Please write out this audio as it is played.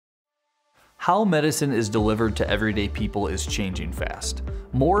How medicine is delivered to everyday people is changing fast.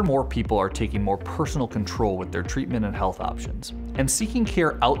 More and more people are taking more personal control with their treatment and health options, and seeking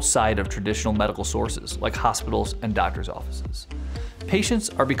care outside of traditional medical sources like hospitals and doctors' offices. Patients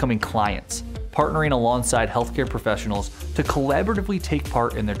are becoming clients, partnering alongside healthcare professionals to collaboratively take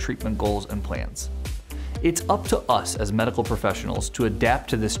part in their treatment goals and plans. It's up to us as medical professionals to adapt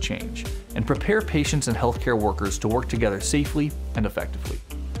to this change and prepare patients and healthcare workers to work together safely and effectively.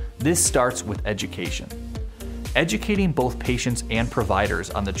 This starts with education. Educating both patients and providers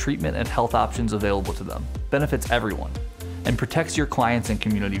on the treatment and health options available to them benefits everyone and protects your clients and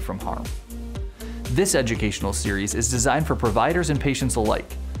community from harm. This educational series is designed for providers and patients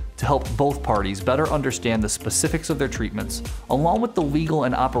alike to help both parties better understand the specifics of their treatments, along with the legal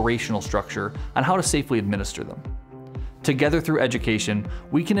and operational structure on how to safely administer them. Together through education,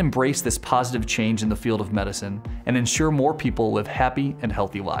 we can embrace this positive change in the field of medicine and ensure more people live happy and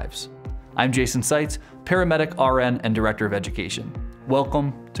healthy lives. I'm Jason Seitz, paramedic, RN, and Director of Education.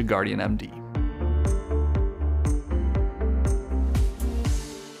 Welcome to Guardian MD.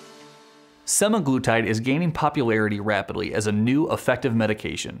 Semaglutide is gaining popularity rapidly as a new effective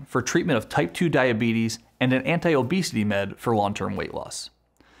medication for treatment of type 2 diabetes and an anti-obesity med for long-term weight loss.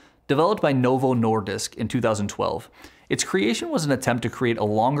 Developed by Novo Nordisk in 2012, its creation was an attempt to create a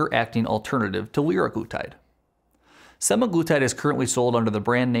longer-acting alternative to liraglutide. Semaglutide is currently sold under the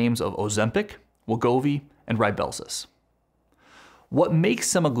brand names of Ozempic, Wegovy, and Rybelsus. What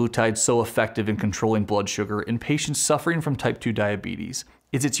makes semaglutide so effective in controlling blood sugar in patients suffering from type 2 diabetes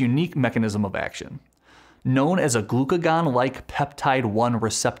is its unique mechanism of action. Known as a glucagon-like peptide 1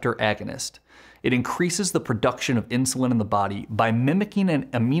 receptor agonist, it increases the production of insulin in the body by mimicking an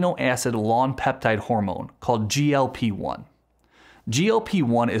amino acid long peptide hormone called GLP-1.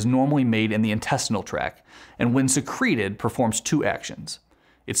 GLP-1 is normally made in the intestinal tract, and when secreted, performs two actions.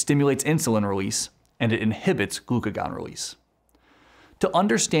 It stimulates insulin release, and it inhibits glucagon release. To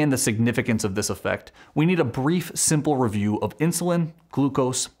understand the significance of this effect, we need a brief, simple review of insulin,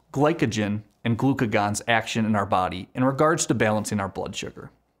 glucose, glycogen, and glucagon's action in our body in regards to balancing our blood sugar.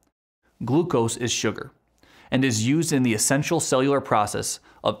 Glucose is sugar and is used in the essential cellular process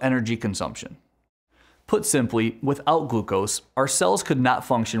of energy consumption. Put simply, without glucose, our cells could not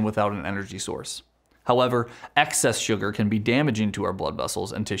function without an energy source. However, excess sugar can be damaging to our blood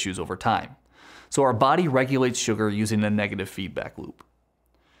vessels and tissues over time, so our body regulates sugar using a negative feedback loop.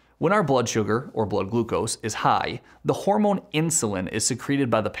 When our blood sugar, or blood glucose, is high, the hormone insulin is secreted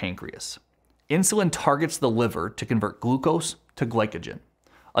by the pancreas. Insulin targets the liver to convert glucose to glycogen,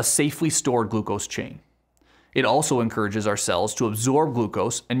 a safely stored glucose chain. It also encourages our cells to absorb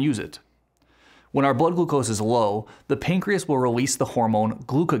glucose and use it. When our blood glucose is low, the pancreas will release the hormone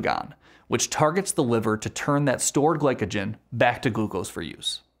glucagon, which targets the liver to turn that stored glycogen back to glucose for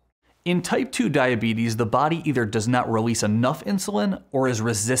use. In type 2 diabetes, the body either does not release enough insulin or is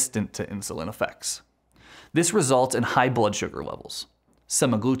resistant to insulin effects. This results in high blood sugar levels.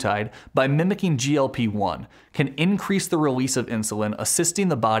 Semaglutide, by mimicking GLP-1, can increase the release of insulin, assisting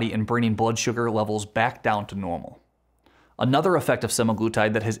the body in bringing blood sugar levels back down to normal. Another effect of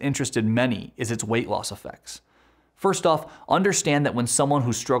semaglutide that has interested many is its weight loss effects. First off, understand that when someone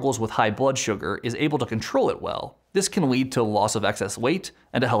who struggles with high blood sugar is able to control it well, this can lead to loss of excess weight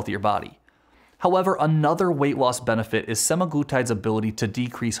and a healthier body. However, another weight loss benefit is semaglutide's ability to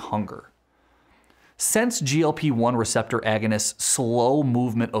decrease hunger. Since GLP-1 receptor agonists slow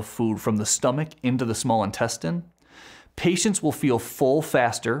movement of food from the stomach into the small intestine, patients will feel full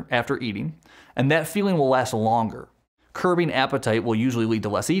faster after eating, and that feeling will last longer. Curbing appetite will usually lead to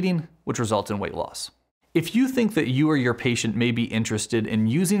less eating, which results in weight loss. If you think that you or your patient may be interested in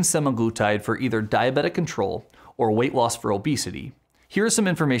using semaglutide for either diabetic control or weight loss for obesity, here is some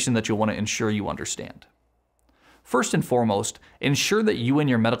information that you'll want to ensure you understand. First and foremost, ensure that you and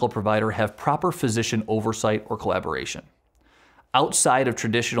your medical provider have proper physician oversight or collaboration. Outside of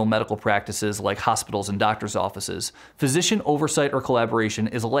traditional medical practices like hospitals and doctors' offices, physician oversight or collaboration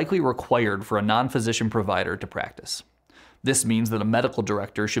is likely required for a non-physician provider to practice. This means that a medical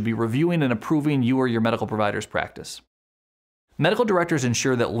director should be reviewing and approving you or your medical provider's practice. Medical directors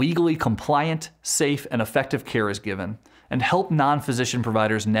ensure that legally compliant, safe, and effective care is given, and help non-physician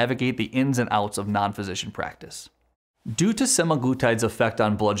providers navigate the ins and outs of non-physician practice. Due to semaglutide's effect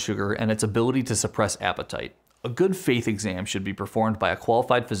on blood sugar and its ability to suppress appetite, a good faith exam should be performed by a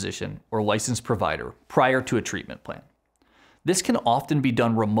qualified physician or licensed provider prior to a treatment plan. This can often be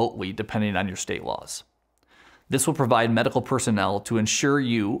done remotely depending on your state laws. This will provide medical personnel to ensure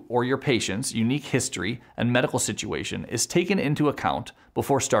you or your patient's unique history and medical situation is taken into account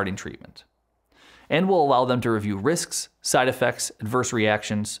before starting treatment. and will allow them to review risks, side effects, adverse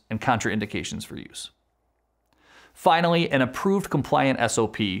reactions, and contraindications for use. Finally, an approved compliant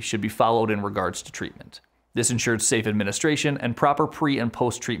SOP should be followed in regards to treatment. This ensures safe administration and proper pre- and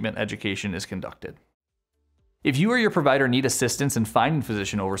post-treatment education is conducted. If you or your provider need assistance in finding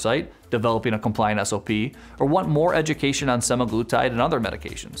physician oversight, developing a compliant SOP, or want more education on semaglutide and other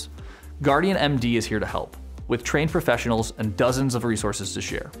medications, Guardian MD is here to help, with trained professionals and dozens of resources to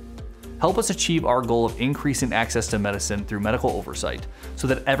share. Help us achieve our goal of increasing access to medicine through medical oversight so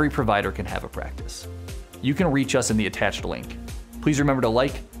that every provider can have a practice. You can reach us in the attached link. Please remember to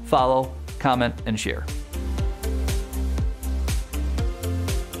like, follow, comment, and share.